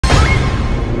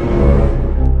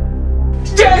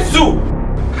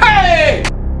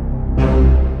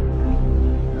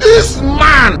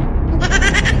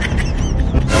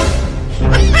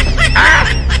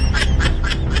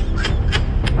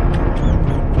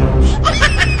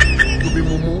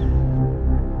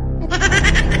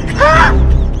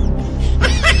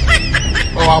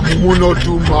Mumu not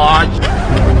too much.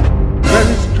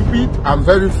 Very stupid and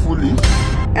very foolish.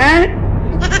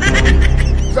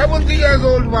 70 years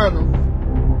old man.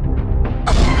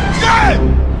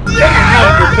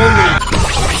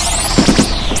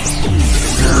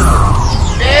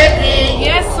 Baby!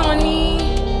 Yes, honey.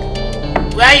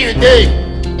 Where you doing?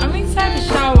 I'm inside the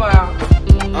shower.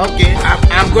 Okay,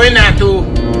 I'm going out too.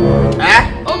 Huh?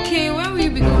 Okay, when will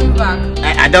you be coming back?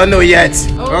 I don't know yet.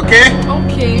 Oh, okay?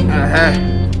 Okay.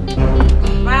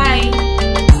 Bye.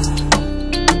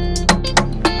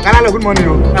 Hello, good morning.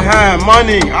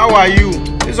 Morning. How are you?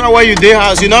 This one where you dey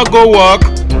house, you not go work?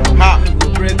 Ha, you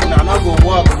go pray now, not go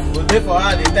work. Go dey for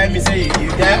her, they tell me say you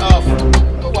get off.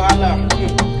 No wahala.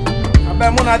 I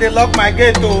bet Mona they lock my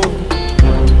gate too.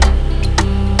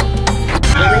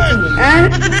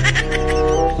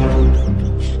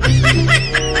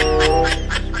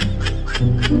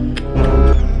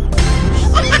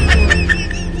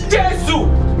 Jesus!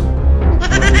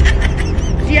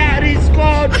 There is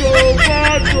God, oh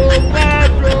God, oh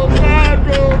God, oh God,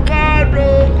 oh God,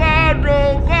 oh God,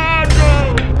 oh God,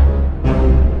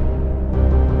 oh.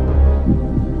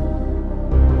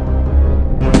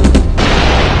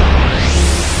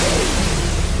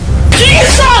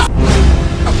 Jesus!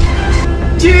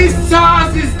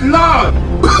 Jesus is Lord!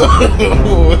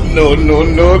 No, no,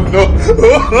 no, no.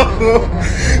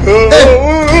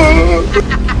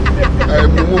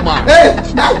 Mumu man.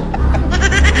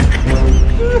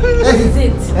 What is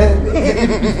it?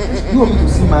 You want me to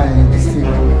see my district? I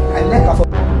like her for.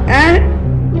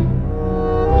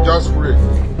 Just pray.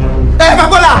 Hey,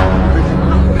 Makola!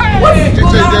 What is They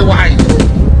say they wise.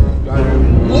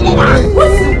 Mumu man.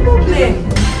 What's the problem?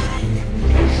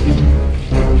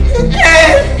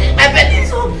 I bet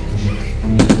this one.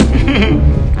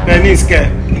 Beniske,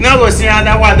 you not go see how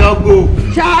that one don't go.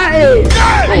 Child.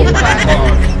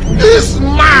 This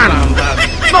man.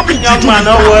 Not be young man,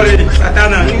 don't worry.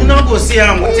 Satana, you not go see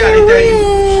him. What I tell you?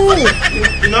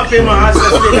 You not pay my house.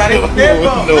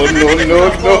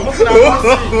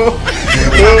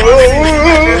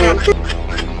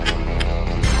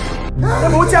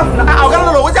 No, What's happening?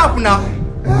 What's happening now?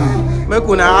 make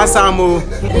una ask am o.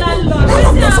 Landlord,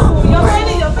 wetin happen? Your friend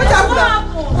is your friend.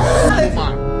 What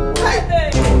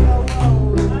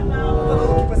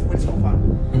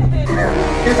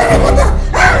happened?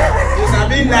 You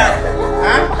sabi now?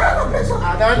 Huh?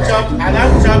 I don't chop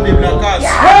the blockers.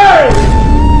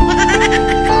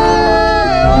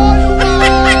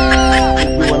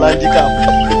 We will land it up.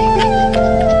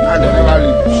 I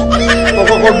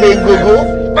never leave.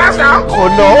 Go. Pass out. Oh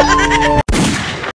no.